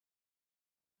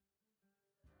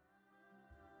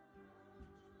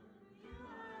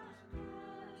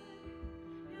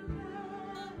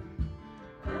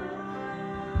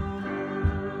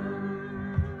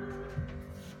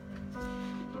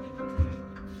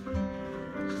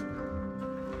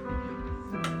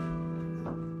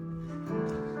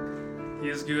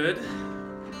is good,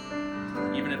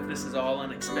 even if this is all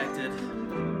unexpected.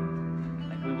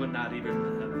 Like we would not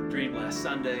even have dreamed last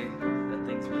Sunday that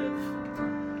things would have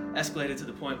escalated to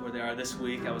the point where they are this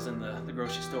week. I was in the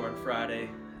grocery store on Friday,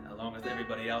 along with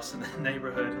everybody else in the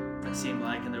neighborhood, it seemed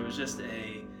like, and there was just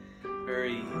a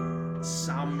very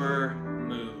somber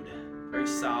mood, very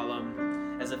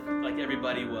solemn, as if like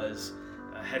everybody was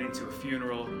heading to a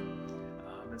funeral.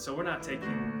 And so we're not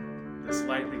taking this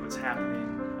lightly, what's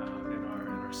happening in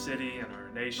our city and our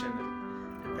nation,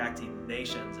 and impacting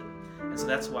nations. And so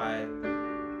that's why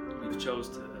we've chose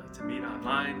to meet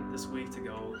online this week, to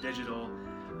go digital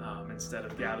instead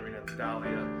of gathering at the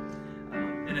Dahlia.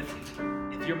 And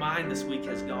if your mind this week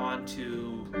has gone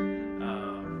to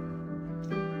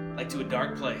a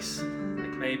dark place,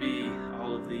 like maybe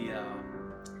all of the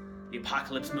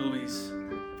apocalypse movies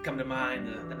have come to mind,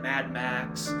 the Mad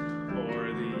Max,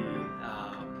 or the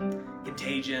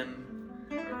Contagion,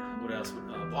 or what else?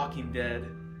 Walking Dead.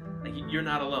 Like you're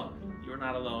not alone. You're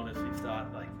not alone if you've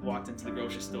thought, like, walked into the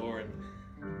grocery store and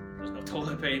there's no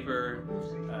toilet paper,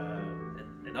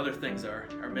 and other things are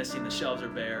missing. The shelves are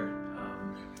bare.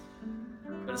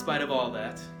 But in spite of all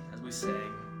that, as we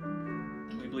sang,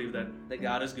 we believe that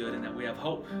God is good and that we have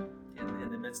hope in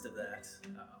the midst of that.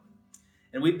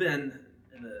 And we've been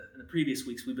in the previous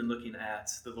weeks, we've been looking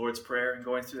at the Lord's Prayer and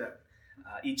going through that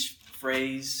each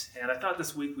phrase. And I thought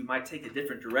this week we might take a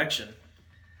different direction.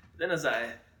 But then as I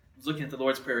was looking at the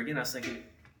Lord's Prayer again, I was thinking,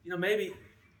 maybe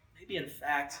in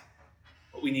fact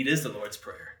what we need is the Lord's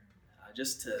Prayer,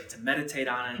 just to meditate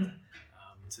on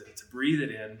it, to breathe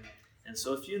it in. And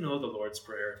so if you know the Lord's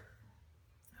Prayer,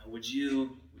 would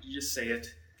you just say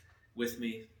it with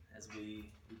me as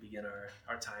we begin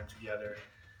our time together,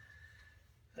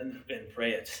 and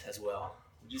pray it as well.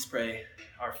 Would you just pray,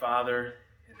 Our Father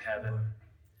in heaven,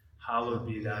 hallowed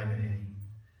be thy name.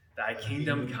 Thy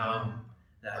kingdom come,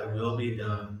 thy will be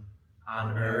done,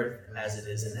 on earth as it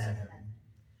is in heaven.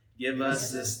 Give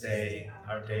us this day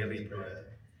our daily bread,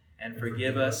 and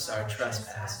forgive us our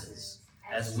trespasses,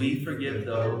 as we forgive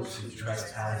those who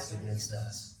trespass against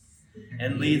us.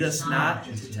 And lead us not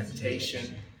into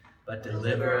temptation, but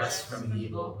deliver us from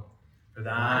evil. For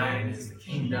thine is the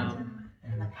kingdom,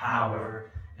 and the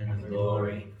power, and the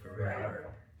glory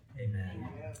forever. Amen.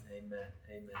 Amen.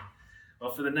 Amen.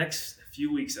 Well, for the next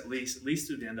few weeks at least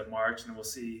through the end of March, and then we'll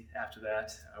see after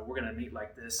that, we're going to meet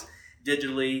like this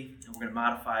digitally, and we're going to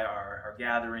modify our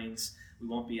gatherings. We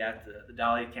won't be at the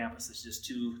Dahlia campus. It's just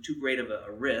too great of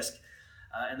a risk.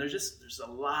 And there's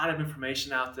a lot of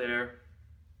information out there,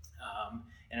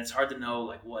 and it's hard to know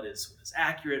like what is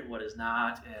accurate, what is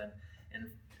not,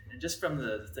 and just from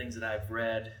the things that I've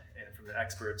read and from the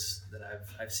experts that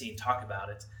I've seen talk about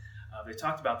it, they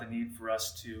talked about the need for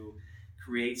us to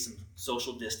create some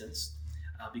social distance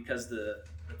because the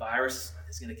virus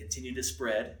is going to continue to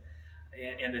spread,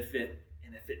 and if it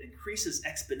increases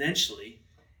exponentially,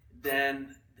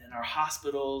 then our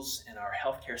hospitals and our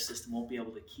healthcare system won't be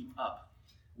able to keep up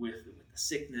with the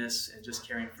sickness and just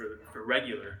caring for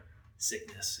regular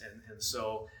sickness. And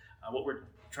so what we're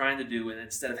trying to do, and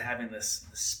instead of having this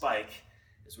spike,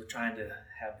 is we're trying to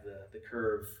have the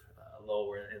curve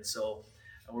lower. And so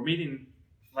we're meeting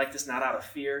like this not out of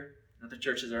fear. Other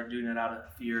churches aren't doing it out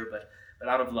of fear, but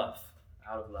out of love.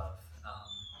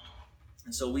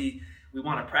 And so we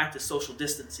want to practice social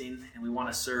distancing, and we want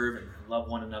to serve and love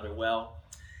one another well.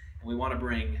 And we want to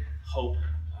bring hope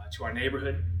to our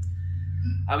neighborhood.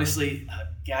 Obviously,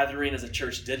 gathering as a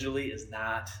church digitally is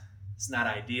not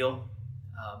ideal.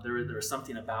 There is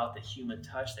something about the human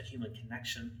touch, that human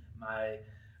connection. My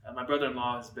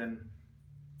brother-in-law has been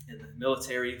in the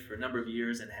military for a number of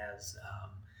years and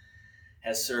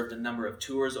has served a number of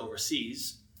tours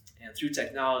overseas. And through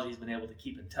technology, he's been able to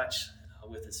keep in touch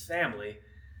with his family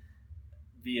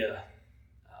via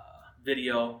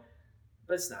video,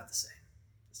 but it's not the same.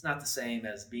 It's not the same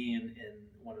as being in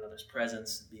one another's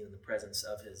presence, being in the presence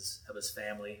of his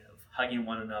family, of hugging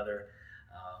one another.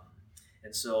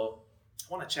 And so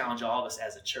I want to challenge all of us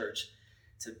as a church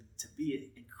to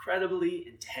be incredibly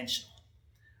intentional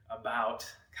about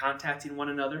contacting one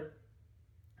another.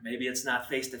 Maybe it's not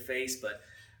face-to-face, but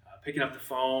picking up the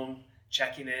phone,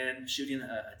 checking in, shooting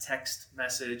a text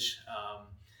message,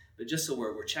 but just so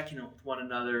we're checking in with one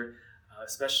another,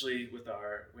 especially we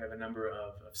have a number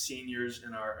of seniors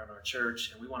in our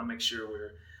church, and we want to make sure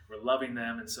we're loving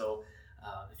them. And so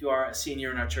if you are a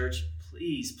senior in our church,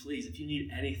 please, if you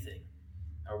need anything,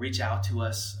 reach out to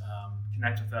us,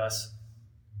 connect with us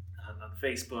on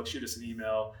Facebook, shoot us an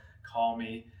email, call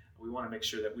me. We want to make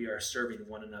sure that we are serving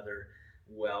one another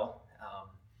well.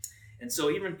 And so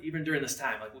even during this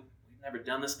time, like we've never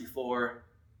done this before,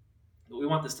 But we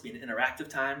want this to be an interactive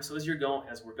time. So as we're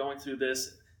going through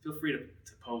this, feel free to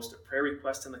post a prayer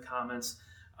request in the comments.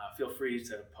 Feel free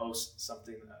to post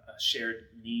something, a shared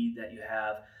need that you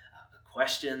have,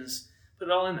 questions. Put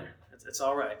it all in there. It's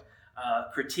all right.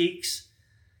 Critiques.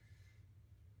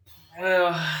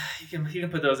 Well, you can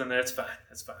put those in there. It's fine.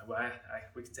 That's fine. Well,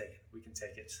 we can take it. We can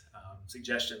take it.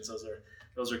 Suggestions. Those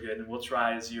are good, and we'll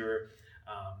try as you're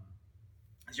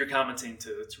commenting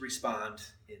to respond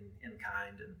in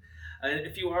kind. And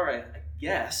if you are a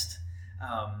guest,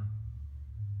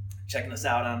 checking us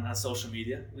out on social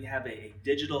media, we have a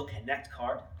digital connect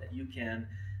card that you can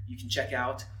check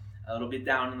out. It'll be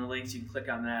down in the links. You can click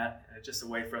on that. It's just a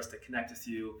way for us to connect with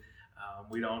you.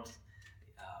 We don't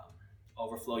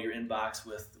overflow your inbox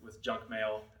with junk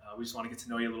mail. We just want to get to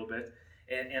know you a little bit.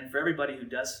 And for everybody who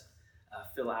does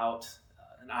fill out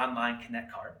an online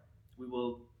connect card, we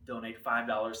will donate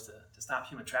 $5 to stop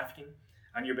human trafficking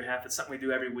on your behalf. It's something we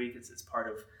do every week. It's part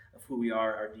of who we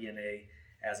are, our DNA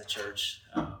as a church.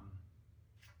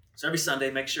 So every Sunday,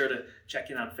 make sure to check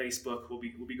in on Facebook. We'll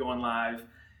be going live.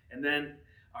 And then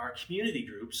our community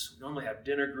groups, we normally have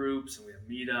dinner groups and we have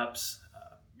meetups,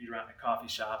 meet around at coffee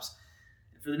shops.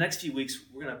 And for the next few weeks,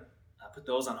 we're going to put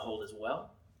those on hold as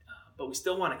well. But we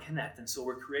still want to connect. And so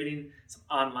we're creating some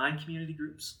online community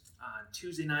groups on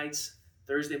Tuesday nights,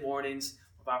 Thursday mornings,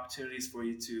 with opportunities for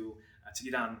you to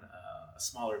get on a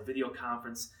smaller video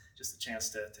conference, just a chance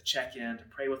to check in, to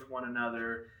pray with one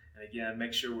another, and again,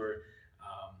 make sure we're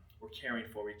caring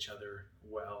for each other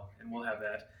well. And we'll have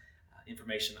that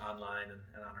information online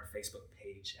and on our Facebook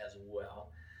page as well.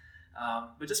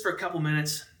 But just for a couple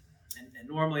minutes, and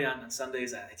normally on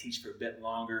Sundays I teach for a bit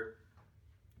longer,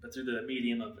 but through the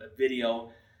medium of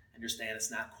video, I understand it's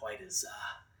not quite as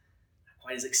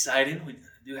exciting. We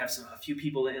do have a few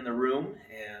people in the room,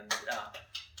 and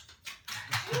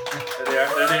there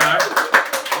they are.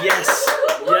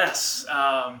 Yes.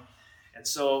 And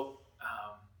so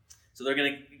they're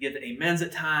going to give amens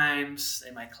at times.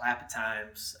 They might clap at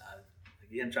times.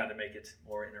 Again, trying to make it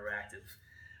more interactive.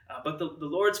 But the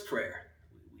Lord's Prayer,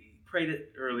 we prayed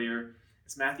it earlier.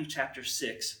 It's Matthew chapter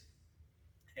 6.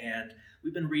 And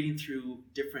we've been reading through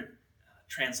different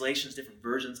translations, different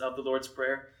versions of the Lord's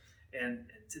Prayer. And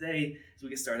today, as we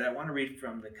get started, I want to read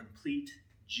from the Complete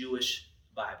Jewish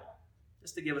Bible,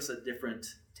 just to give us a different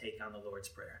take on the Lord's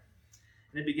Prayer.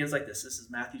 And it begins like this. This is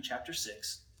Matthew chapter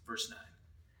 6, verse 9.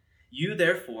 You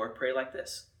therefore pray like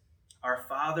this: Our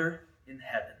Father in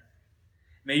heaven,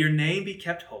 may your name be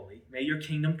kept holy. May your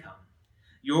kingdom come.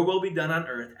 Your will be done on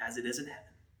earth as it is in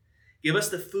heaven. Give us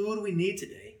the food we need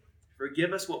today.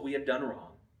 Forgive us what we have done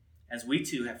wrong, as we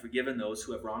too have forgiven those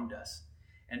who have wronged us.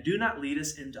 And do not lead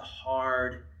us into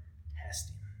hard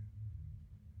testing,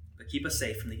 but keep us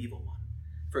safe from the evil one.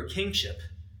 For kingship,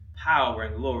 power,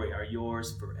 and glory are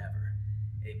yours forever.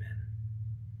 Amen.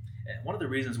 And one of the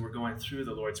reasons we're going through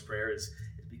the Lord's Prayer is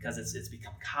because it's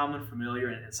become common, familiar,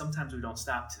 and sometimes we don't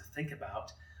stop to think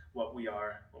about what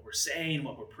we're saying,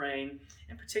 what we're praying.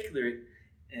 In particular,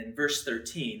 in verse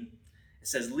 13, it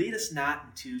says, lead us not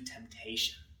into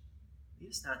temptation. Lead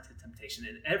us not into temptation.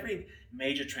 In every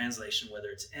major translation, whether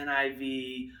it's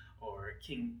NIV or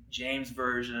King James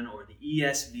Version or the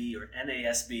ESV or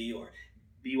NASB or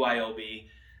BYOB,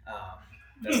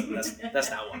 that's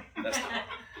not one. That's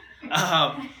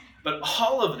not one. But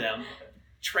all of them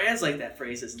translate that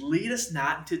phrase as lead us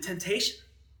not into temptation.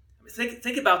 I mean,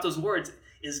 think about those words.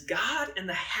 Is God in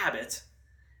the habit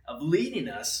of leading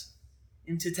us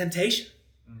into temptation?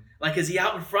 Like, is he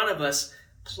out in front of us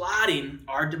plotting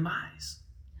our demise?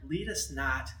 Lead us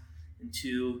not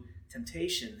into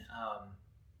temptation.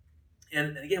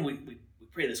 And again, we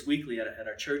pray this weekly at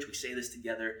our church. We say this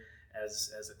together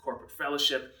as a corporate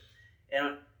fellowship.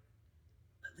 And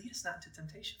lead us not into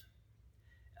temptation.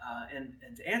 And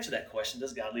to answer that question,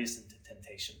 does God lead us into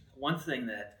temptation? One thing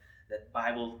that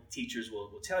Bible teachers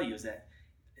will tell you is that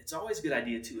it's always a good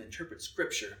idea to interpret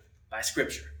Scripture by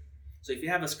Scripture. So if you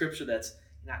have a Scripture that's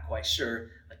not quite sure,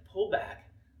 like pull back.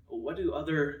 What do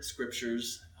other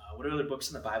Scriptures, what do other books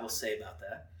in the Bible say about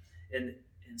that? And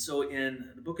so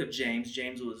in the book of James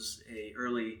was an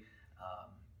early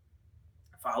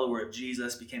follower of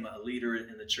Jesus, became a leader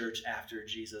in the church after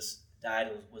Jesus died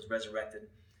and was resurrected.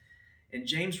 And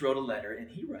James wrote a letter, and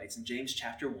he writes in James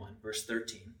chapter 1, verse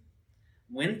 13,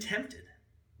 when tempted,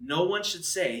 no one should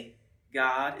say,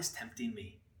 God is tempting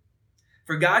me.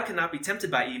 For God cannot be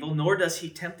tempted by evil, nor does he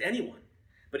tempt anyone.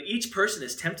 But each person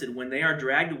is tempted when they are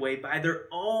dragged away by their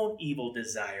own evil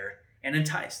desire and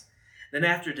enticed. Then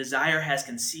after desire has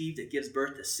conceived, it gives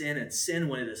birth to sin, and sin,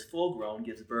 when it is full grown,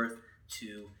 gives birth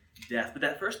to death. But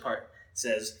that first part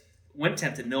says, when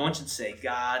tempted, no one should say,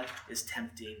 God is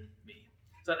tempting me.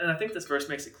 So, and I think this verse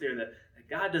makes it clear that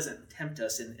God doesn't tempt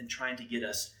us in trying to get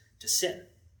us to sin.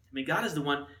 I mean, God is the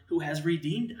one who has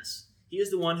redeemed us. He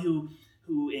is the one who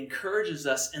encourages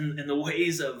us in the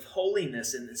ways of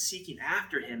holiness and seeking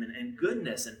after him and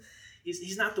goodness. And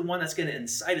he's not the one that's going to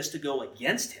incite us to go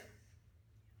against him.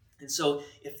 And so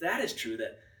if that is true,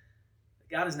 that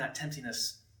God is not tempting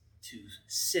us to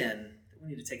sin, we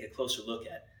need to take a closer look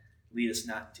at lead us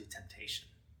not to temptation.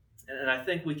 And I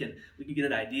think we can get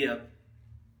an idea of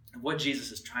what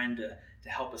Jesus is trying to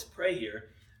help us pray here.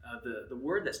 The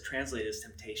word that's translated as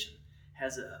temptation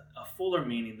has a fuller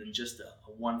meaning than just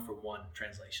a one-for-one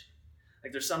translation.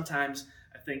 Like there's sometimes,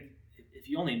 I think, if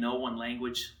you only know one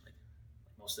language, like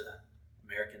most of the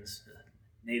Americans,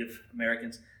 Native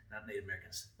Americans, not Native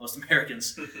Americans, most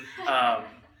Americans, I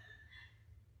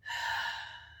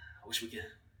wish we could,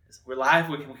 we're live,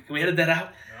 can we edit that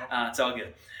out? No. It's all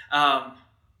good.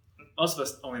 Most of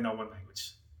us only know one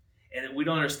language. And we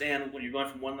don't understand when you're going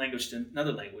from one language to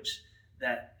another language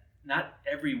that not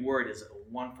every word is a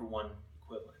one-for-one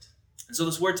equivalent. And so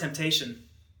this word temptation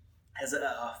has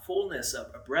a fullness,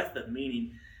 a breadth of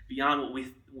meaning beyond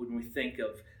when we think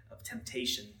of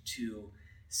temptation to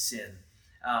sin.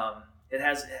 It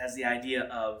has the idea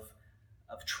of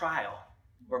trial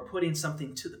or putting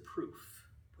something to the proof.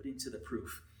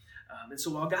 And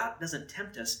so while God doesn't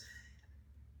tempt us,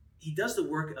 he does the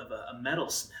work of a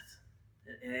metalsmith.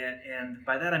 And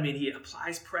by that I mean he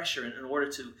applies pressure in order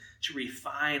to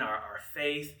refine our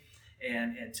faith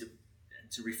and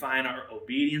to refine our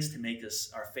obedience, to make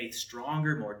our faith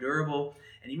stronger, more durable.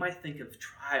 And you might think of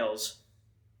trials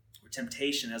or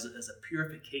temptation as a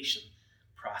purification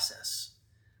process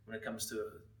when it comes to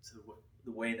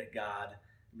the way that God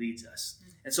leads us.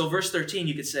 And so verse 13,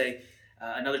 you could say,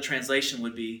 another translation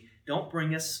would be, don't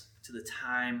bring us to the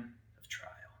time of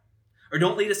trial. Or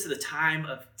don't lead us to the time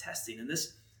of testing. And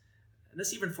this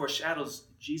even foreshadows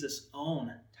Jesus'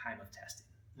 own time of testing.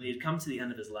 When he had come to the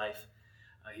end of his life,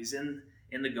 he's in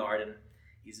the garden.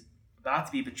 He's about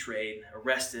to be betrayed,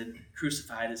 arrested,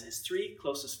 crucified. His three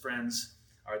closest friends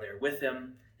are there with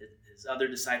him. His other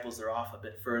disciples are off a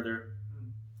bit further.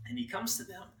 And he comes to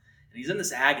them, and he's in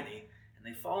this agony, and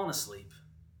they've fallen asleep.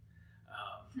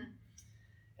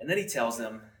 And then he tells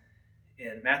them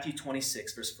in Matthew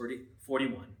 26, verse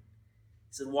 41, he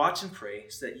said, watch and pray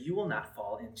so that you will not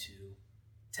fall into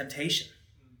temptation.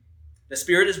 The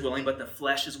spirit is willing, but the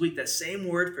flesh is weak. That same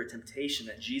word for temptation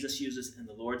that Jesus uses in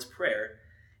the Lord's Prayer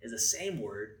is the same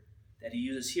word that he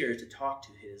uses here to talk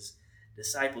to his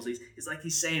disciples. It's like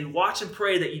he's saying, watch and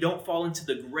pray that you don't fall into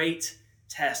the great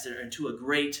test or into a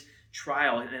great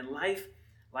trial. And life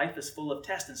is full of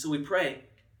tests. And so we pray,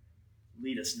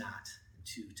 lead us not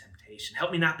into temptation.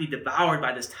 Help me not be devoured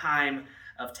by this time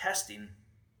of testing.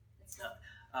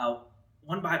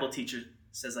 One Bible teacher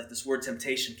says like this word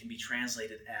temptation can be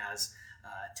translated as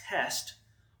test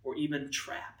or even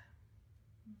trap.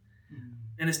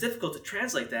 And it's difficult to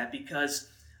translate that because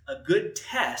a good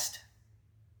test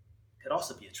could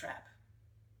also be a trap,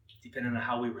 depending on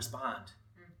how we respond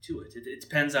to it. It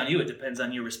depends on you. It depends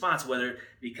on your response, whether it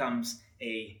becomes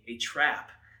a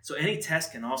trap. So any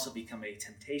test can also become a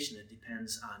temptation. It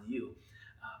depends on you.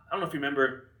 I don't know if you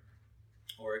remember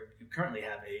or you currently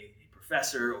have a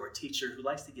professor or a teacher who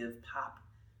likes to give pop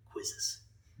quizzes.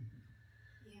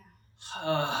 Yeah.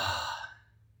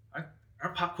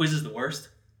 Aren't pop quizzes the worst?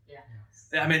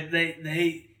 Yeah. I mean,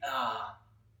 they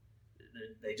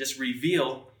just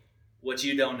reveal what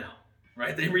you don't know,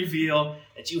 right? They reveal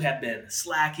that you have been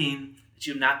slacking, that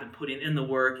you have not been putting in the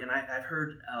work. And I've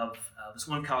heard of this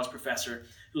one college professor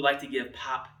who liked to give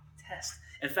pop tests.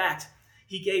 In fact,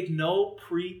 he gave no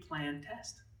pre-planned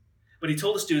test. But he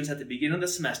told the students at the beginning of the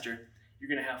semester, you're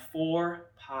going to have 4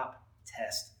 pop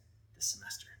tests this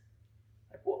semester.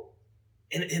 Like, whoa.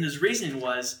 And his reasoning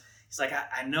was, he's like,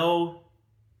 I know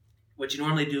what you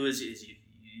normally do is you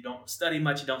don't study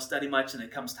much, and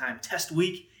it comes time test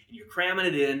week, and you're cramming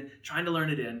it in, trying to learn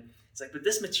it in. It's like, but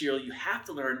this material you have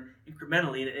to learn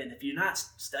incrementally, and if you're not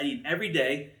studying every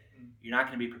day, you're not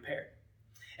going to be prepared.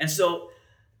 And so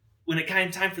when it came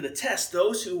time for the test,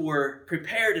 those who were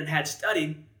prepared and had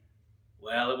studied,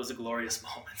 well, it was a glorious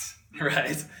moment,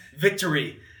 right?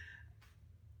 Victory.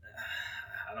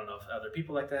 I don't know if other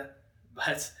people like that,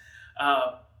 but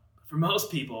for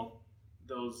most people,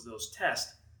 those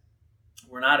tests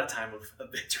were not a time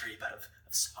of victory, but of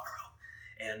sorrow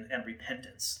and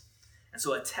repentance. And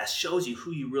so a test shows you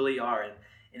who you really are.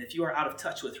 And if you are out of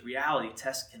touch with reality,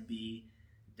 tests can be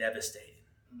devastating.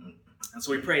 And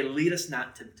so we pray, lead us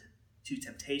not to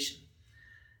temptation.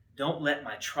 Don't let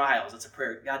my trials, it's a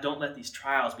prayer, God, don't let these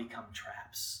trials become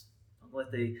traps.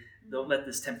 Don't let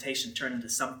this temptation turn into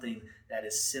something that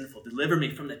is sinful. Deliver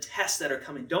me from the tests that are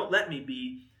coming. Don't let me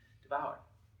be devoured.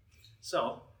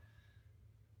 So,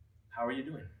 how are you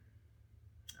doing?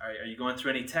 Are you going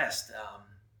through any test?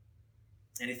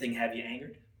 Anything have you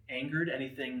angered?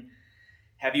 Anything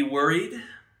have you worried?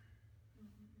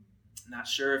 Not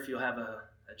sure if you'll have a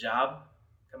job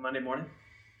come Monday morning.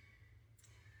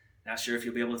 Not sure if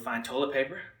you'll be able to find toilet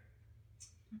paper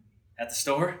at the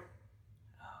store.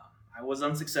 I was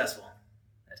unsuccessful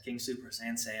at King Soopers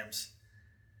and Sam's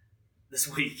this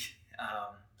week.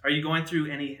 Are you going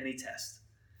through any test?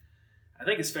 I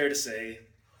think it's fair to say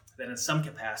that in some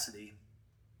capacity,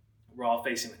 we're all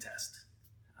facing a test.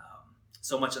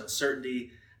 So much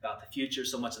uncertainty about the future,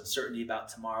 so much uncertainty about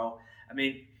tomorrow. I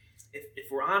mean,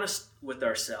 if we're honest with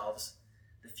ourselves,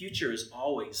 the future is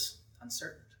always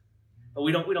uncertain. But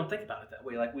we don't think about it that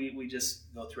way. Like we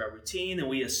just go through our routine and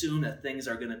we assume that things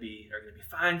are gonna be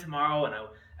fine tomorrow. And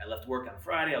I left work on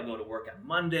Friday, I'll go to work on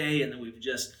Monday, and then we've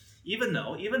just even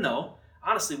though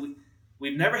honestly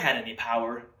we've never had any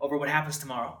power over what happens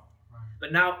tomorrow. Right.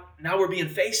 But now we're being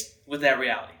faced with that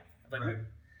reality. Like right.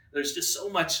 There's just so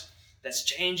much that's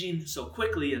changing so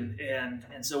quickly, and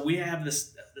so we have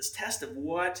this test of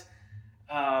what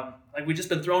like we've just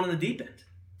been thrown in the deep end,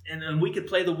 and we could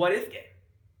play the what if game.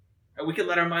 Or we could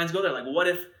let our minds go there, like what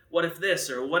if this,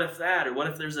 or what if that, or what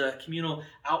if there's a communal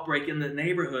outbreak in the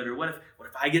neighborhood, or what if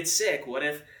I get sick, what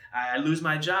if I lose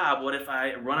my job, what if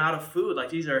I run out of food? Like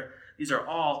these are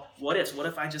all what ifs. What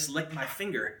if I just lick my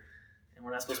finger, and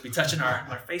we're not supposed to be touching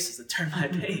our faces to turn my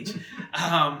page?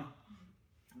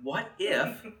 What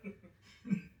if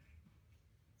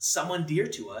someone dear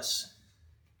to us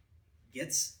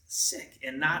gets sick,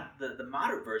 and not the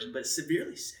moderate version, but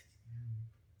severely sick,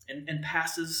 and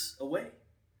passes away?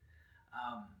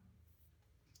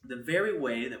 The very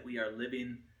way that we are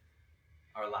living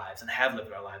our lives and have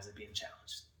lived our lives is being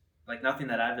challenged. Like nothing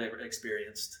that I've ever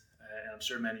experienced, and I'm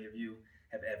sure many of you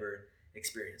have ever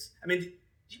experienced. I mean, do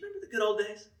you remember the good old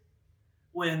days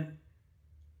when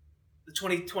the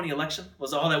 2020 election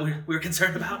was all that we were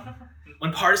concerned about?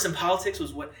 When partisan politics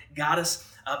was what got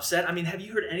us upset? I mean, have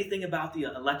you heard anything about the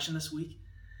election this week?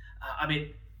 I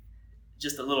mean,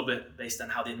 just a little bit based on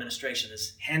how the administration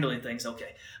is handling things,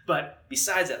 okay. But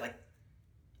besides that, like,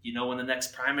 you know when the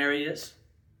next primary is?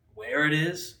 Where it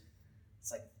is?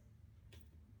 It's like,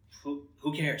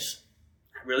 who cares?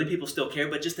 Really, people still care,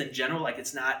 but just in general, like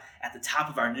it's not at the top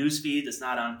of our news feed. It's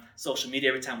not on social media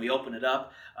every time we open it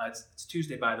up. It's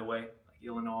Tuesday, by the way. Like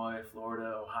Illinois,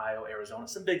 Florida, Ohio, Arizona,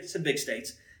 some big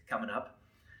states coming up.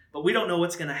 But we don't know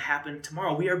what's going to happen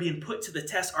tomorrow. We are being put to the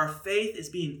test. Our faith is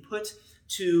being put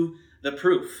to the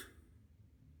proof.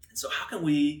 And so how can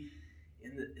we,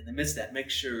 in the midst of that,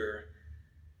 make sure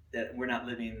that we're not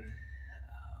living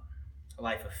a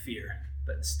life of fear,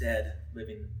 but instead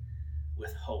living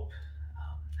with hope?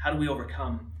 How do we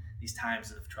overcome these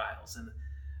times of trials?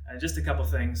 And just a couple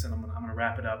things, and I'm going to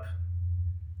wrap it up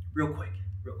real quick.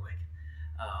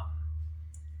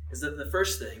 Is that the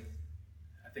first thing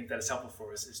I think that is helpful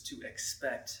for us is to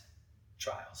expect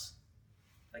trials,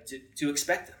 like to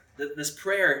expect them. This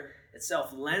prayer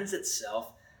itself lends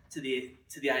itself to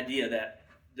the idea that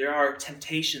there are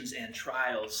temptations and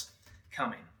trials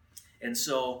coming, and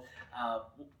so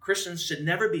Christians should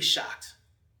never be shocked.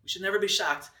 We should never be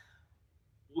shocked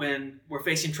when we're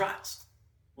facing trials,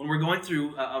 when we're going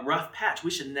through a rough patch.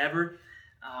 We should never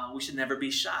be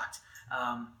shocked.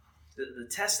 The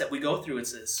test that we go through,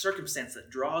 it's a circumstance that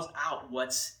draws out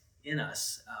what's in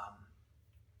us.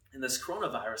 And this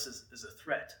coronavirus is a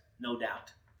threat, no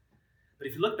doubt. But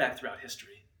if you look back throughout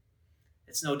history,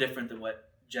 it's no different than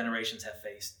what generations have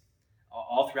faced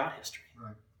all throughout history.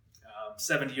 Right.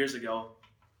 70 years ago,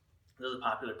 there's a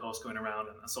popular post going around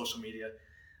on social media.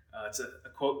 It's a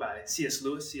quote by C.S.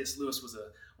 Lewis. C.S. Lewis was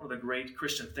one of the great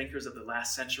Christian thinkers of the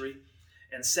last century.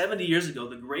 And 70 years ago,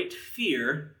 the great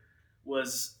fear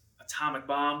was atomic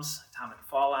bombs, atomic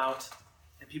fallout.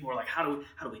 And people were like, how do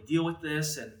we deal with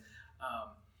this? And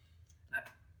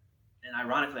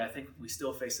ironically, I think we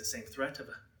still face the same threat of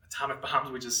atomic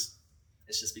bombs.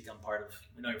 It's just become part of,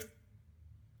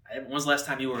 when was the last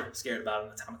time you were scared about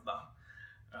an atomic bomb?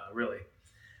 Really.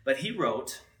 But he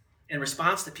wrote, in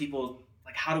response to people,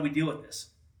 like, how do we deal with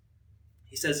this?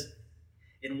 He says,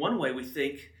 in one way, we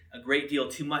think a great deal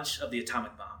too much of the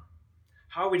atomic bomb.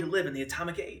 How are we to live in the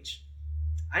atomic age?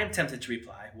 I am tempted to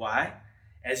reply, why?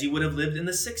 As you would have lived in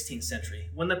the 16th century,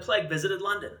 when the plague visited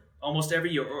London almost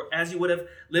every year, or as you would have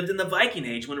lived in the Viking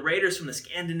Age, when raiders from the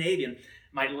Scandinavian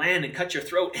might land and cut your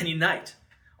throat any night,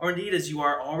 or indeed as you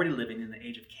are already living in the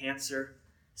age of cancer,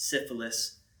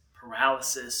 syphilis,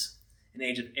 paralysis, an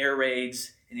age of air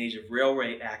raids, an age of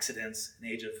railway accidents, an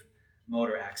age of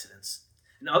motor accidents.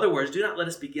 In other words, do not let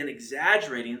us begin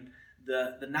exaggerating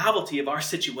the novelty of our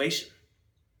situation.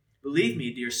 Believe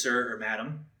me, dear sir or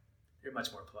madam, they're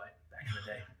much more polite back in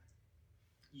the day.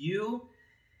 You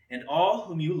and all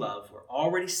whom you love were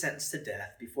already sentenced to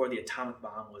death before the atomic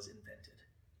bomb was invented.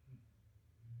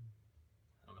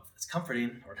 I don't know if that's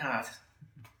comforting or not.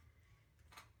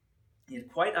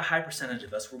 Yet quite a high percentage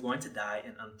of us were going to die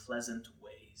in unpleasant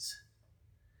ways.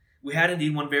 We had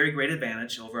indeed one very great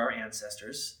advantage over our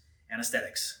ancestors,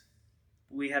 anesthetics.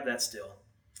 We have that still.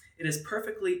 It is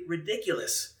perfectly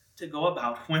ridiculous to go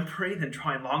about whimpering and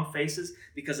drawing long faces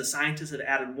because the scientists had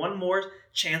added one more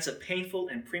chance of painful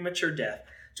and premature death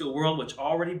to a world which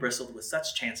already bristled with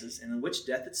such chances and in which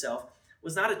death itself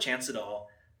was not a chance at all,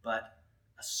 but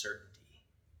a certainty.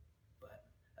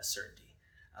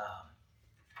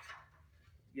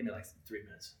 Give me like 3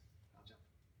 minutes. I'll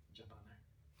jump on there.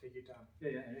 Take your time.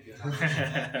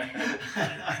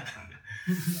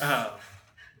 Yeah.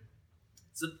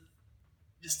 So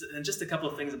just a couple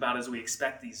of things about as we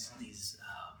expect these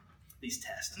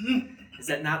tests is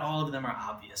that not all of them are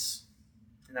obvious.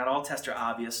 Not all tests are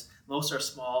obvious. Most are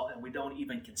small, and we don't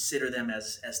even consider them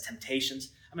as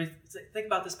temptations. I mean, think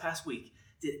about this past week.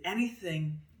 Did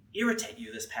anything irritate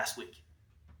you this past week?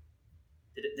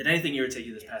 Did anything irritate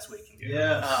you this past week?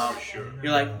 Yeah, for sure.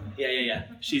 You're like, yeah.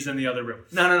 She's in the other room.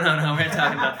 No. We're not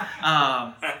talking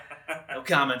about. No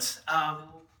comments.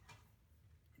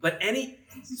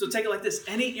 So take it like this.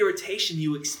 Any irritation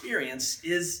you experience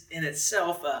is in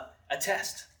itself a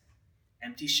test.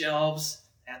 Empty shelves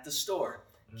at the store.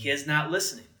 Kids not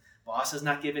listening. Boss has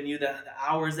not given you the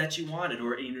hours that you wanted,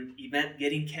 or an event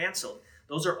getting canceled.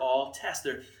 Those are all tests.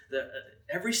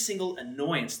 Every single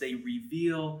annoyance, they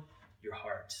reveal your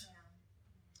heart. Yeah.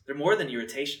 They're more than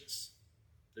irritations.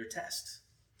 They're tests.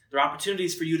 They're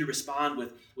opportunities for you to respond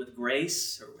with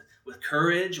grace, or with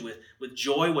courage, with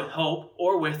joy, with hope,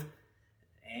 or with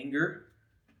anger,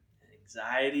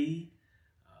 anxiety,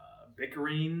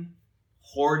 bickering,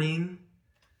 hoarding.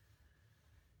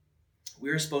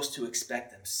 We're supposed to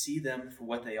expect them, see them for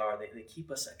what they are. They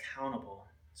keep us accountable.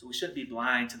 So we shouldn't be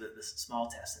blind to the small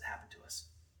tests that happen to us.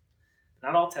 But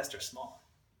not all tests are small.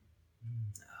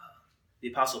 The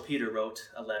Apostle Peter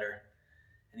wrote a letter,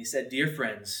 and he said, "Dear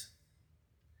friends,"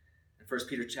 in 1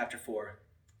 Peter chapter 4,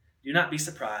 "do not be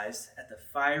surprised at the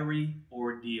fiery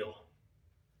ordeal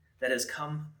that has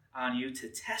come on you to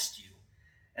test you,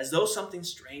 as though something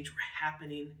strange were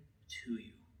happening to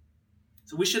you."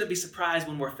 So we shouldn't be surprised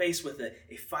when we're faced with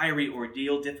a fiery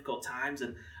ordeal, difficult times.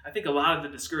 And I think a lot of the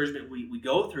discouragement we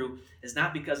go through is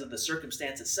not because of the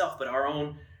circumstance itself, but our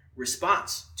own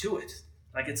response to it.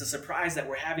 Like it's a surprise that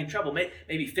we're having trouble.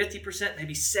 Maybe 50%,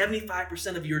 maybe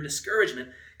 75% of your discouragement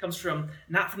comes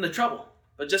not from the trouble,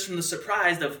 but just from the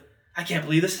surprise of, I can't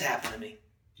believe this happened to me.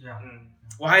 Yeah.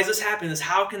 Why is this happening?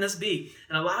 How can this be?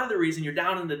 And a lot of the reason you're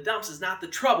down in the dumps is not the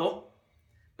trouble,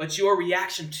 but your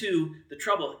reaction to the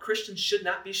trouble. Christians should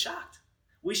not be shocked.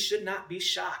 We should not be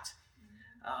shocked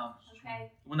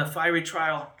when the fiery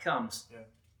trial comes.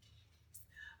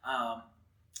 Yeah.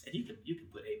 And you can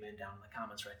put amen down in the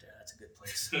comments right there. That's a good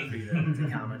place for you to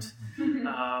comment.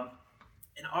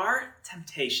 In our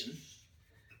temptation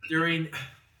during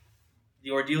the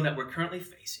ordeal that we're currently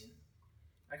facing,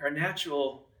 like our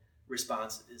natural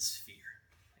response is fear,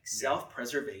 like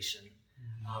self-preservation,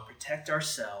 protect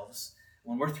ourselves.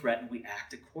 When we're threatened, we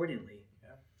act accordingly.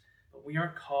 Yeah. But we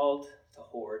aren't called to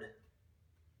hoard.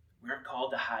 We aren't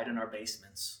called to hide in our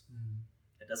basements.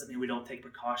 It doesn't mean we don't take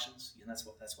precautions. And that's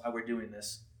why we're doing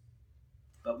this.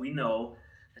 But we know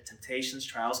that temptations,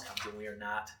 trials come, and we are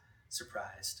not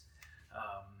surprised.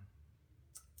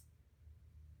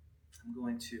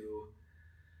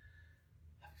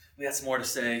 We got some more to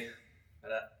say,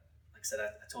 but like I said,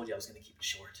 I told you I was going to keep it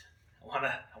short. I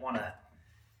want to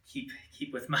keep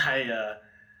with my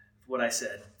what I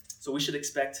said. So we should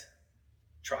expect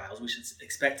trials. We should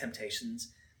expect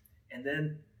temptations, and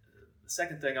then the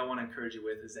second thing I want to encourage you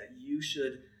with is that you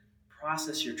should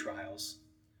process your trials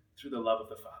through the love of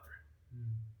the Father.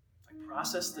 Like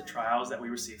process the trials that we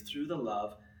receive through the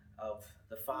love of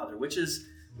the Father, which is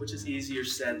easier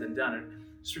said than done. And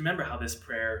just remember how this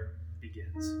prayer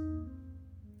begins.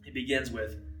 It begins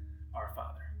with our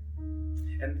Father.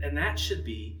 And that should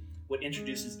be what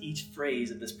introduces each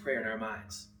phrase of this prayer in our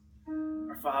minds.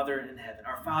 Our Father in heaven.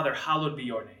 Our Father, hallowed be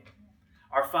your name.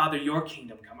 Our Father, your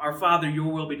kingdom come. Our Father,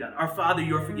 your will be done. Our Father,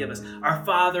 your forgive us. Our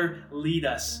Father, lead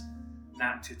us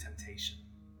not into temptation.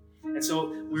 And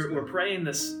so we're praying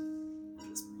this,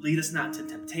 lead us not to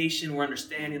temptation. We're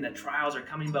understanding that trials are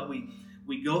coming, but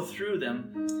we go through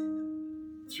them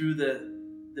through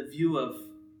the view of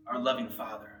our loving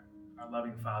Father,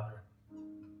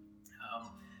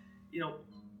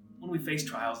 when we face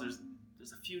trials, there's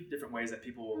a few different ways that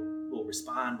people will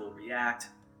respond, will react.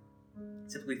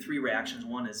 Typically 3 reactions.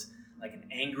 One is like an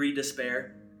angry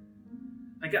despair.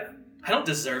 Like, I don't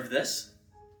deserve this.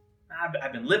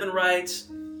 I've been living right,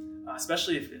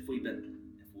 especially if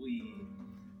we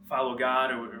follow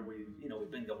God, or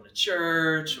we've been going to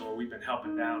church, or we've been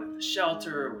helping down at the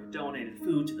shelter, or we've donated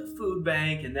food to the food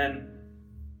bank, and then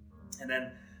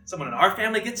someone in our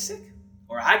family gets sick,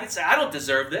 or I get sick. I don't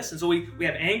deserve this, and so we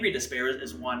have angry despair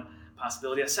as one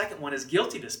possibility. A second one is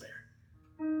guilty despair,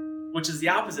 which is the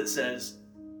opposite. Says,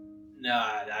 "No,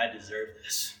 I deserve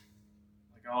this."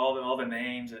 Like all the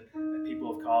names that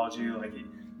people have called you, like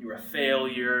you were a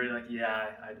failure. You're like,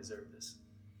 yeah, I deserve this.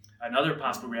 Another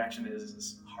possible reaction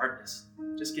is hardness,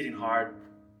 just getting hard,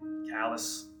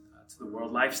 callous to the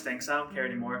world. Life stinks. I don't care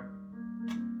anymore.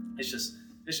 It's just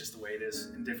the way it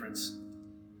is. Indifference.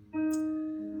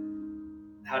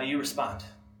 How do you respond?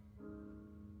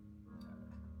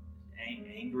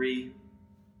 Angry,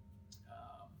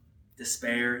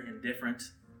 despair,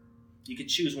 indifferent. You could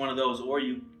choose one of those, or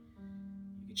you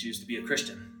could choose to be a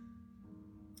Christian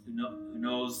who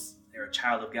knows they're a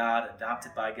child of God,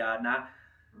 adopted by God, not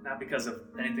because of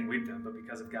anything we've done, but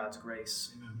because of God's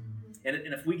grace. And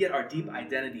if we get our deep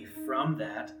identity from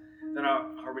that, then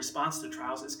our response to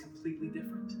trials is completely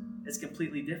different. It's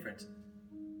completely different.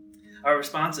 Our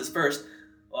response is first,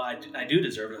 well, I do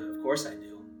deserve it. Of course I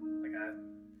do. Like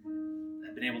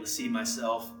I've been able to see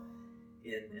myself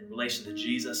in relation to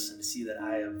Jesus, and to see that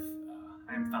I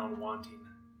am found wanting.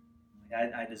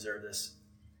 Like I deserve this.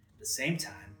 At the same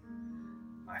time,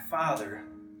 my Father,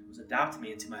 who's adopted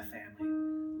me into my family,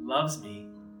 loves me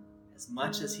as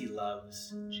much as he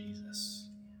loves Jesus.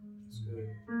 That's good.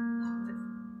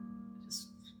 Just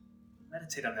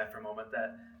meditate on that for a moment,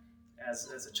 that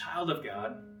as a child of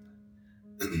God,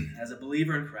 as a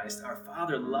believer in Christ, our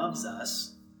Father loves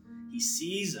us. He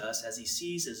sees us as he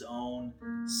sees his own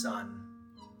Son.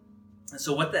 And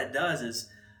so what that does is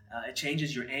it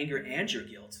changes your anger and your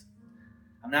guilt.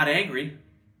 I'm not angry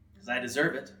because I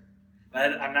deserve it,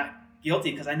 but I'm not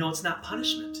guilty because I know it's not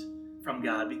punishment from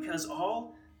God, because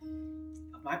all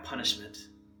of my punishment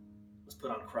was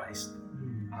put on Christ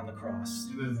on the cross.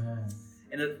 Amen.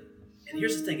 And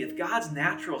here's the thing, if God's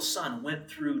natural Son went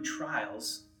through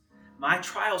trials, my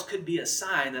trials could be a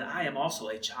sign that I am also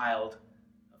a child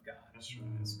of God. That's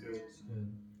right. That's good.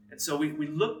 And so we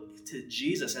look to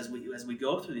Jesus as we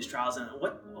go through these trials, and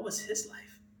what was his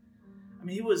life? I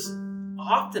mean, he was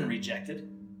often rejected.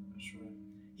 That's right.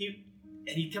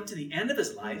 He'd come to the end of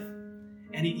his life,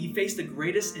 and he faced the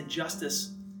greatest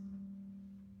injustice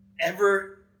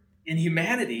ever in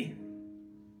humanity,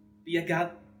 but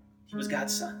yet he was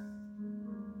God's Son.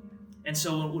 And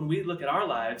so when we look at our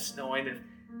lives, knowing that,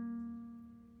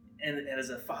 and as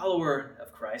a follower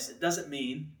of Christ, it doesn't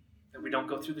mean that we don't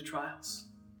go through the trials.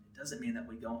 It doesn't mean that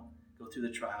we don't go through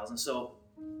the trials. And so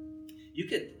you're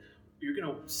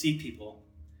going to see people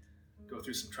go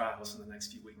through some trials in the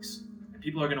next few weeks. And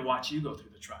people are going to watch you go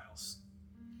through the trials.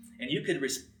 And you could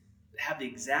have the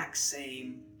exact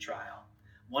same trial.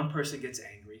 One person gets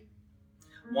angry.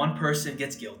 One person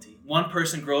gets guilty. One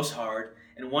person grows hard.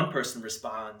 And one person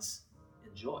responds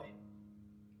in joy.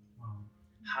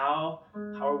 How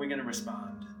are we going to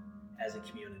respond as a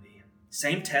community?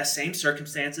 Same test, same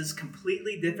circumstances,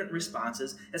 completely different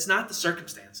responses. It's not the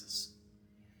circumstances.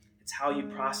 It's how you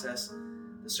process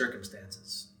the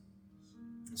circumstances.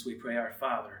 And so we pray, our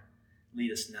Father,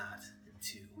 lead us not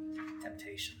into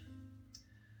temptation.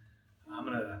 I'm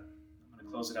gonna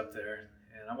close it up there,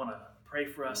 and I want to pray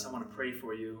for us. I want to pray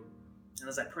for you. And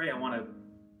as I pray, I want to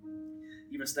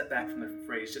even step back from the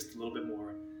phrase just a little bit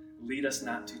more. Lead us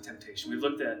not to temptation. We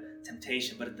looked at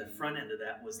temptation, but at the front end of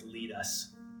that was lead us.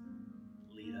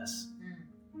 Lead us.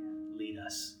 Lead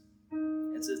us.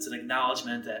 It's an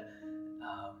acknowledgement that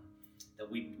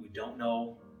we don't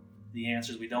know the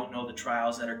answers. We don't know the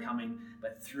trials that are coming,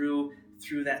 but through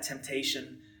that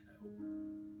temptation,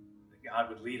 God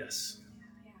would lead us.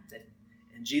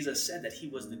 And Jesus said that he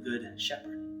was the good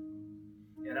shepherd.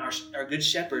 And our good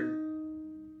shepherd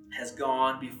has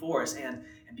gone before us. And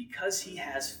because he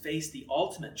has faced the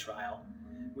ultimate trial,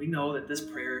 we know that this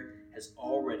prayer has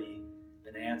already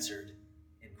been answered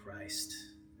in Christ.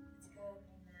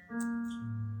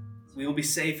 We will be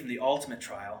saved from the ultimate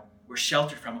trial. We're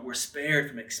sheltered from it. We're spared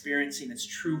from experiencing its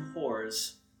true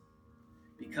horrors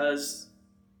because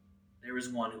there is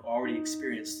one who already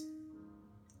experienced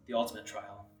the ultimate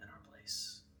trial in our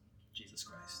place, Jesus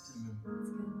Christ.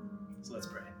 So let's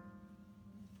pray.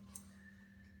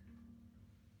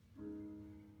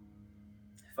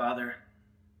 Father,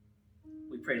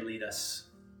 we pray, lead us.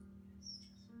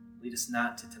 Lead us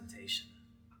not to temptation.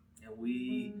 And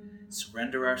we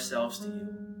surrender ourselves to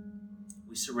you.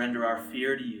 We surrender our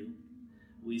fear to you.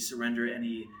 We surrender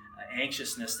any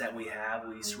anxiousness that we have.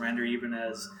 We surrender even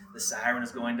as the siren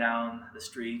is going down the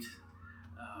street.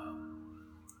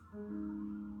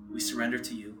 We surrender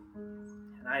to you.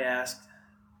 And I ask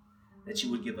that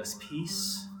you would give us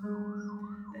peace,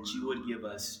 that you would give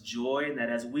us joy, and that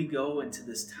as we go into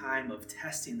this time of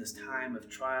testing, this time of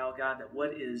trial, God, that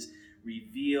what is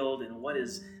revealed and what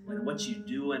you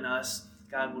do in us,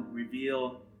 God, would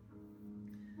reveal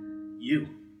you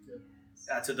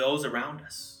to those around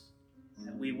us,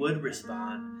 that we would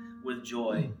respond with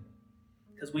joy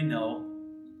because we know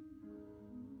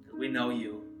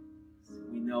you.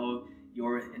 We know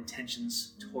your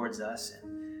intentions towards us,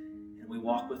 and we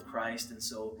walk with Christ, and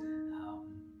so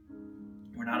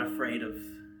we're not afraid of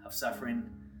suffering.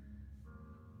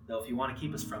 Though if you want to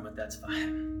keep us from it, that's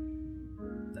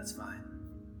fine. That's fine.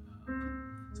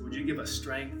 So would you give us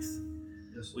strength?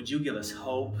 Yes. Would you give us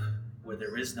hope where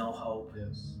there is no hope?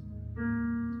 Yes.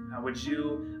 Would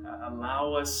you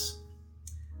allow us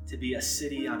to be a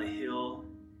city on a hill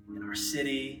in our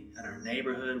city, in our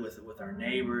neighborhood, with our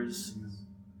neighbors?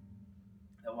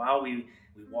 That while we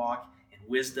walk in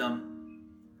wisdom,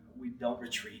 we don't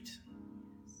retreat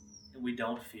and we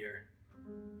don't fear.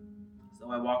 As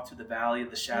though I walk through the valley of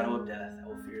the shadow of death, I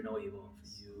will fear no evil,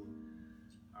 for you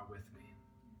are with me.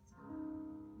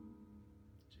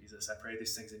 Jesus, I pray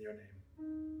these things in your name.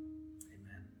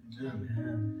 Amen.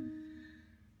 Amen.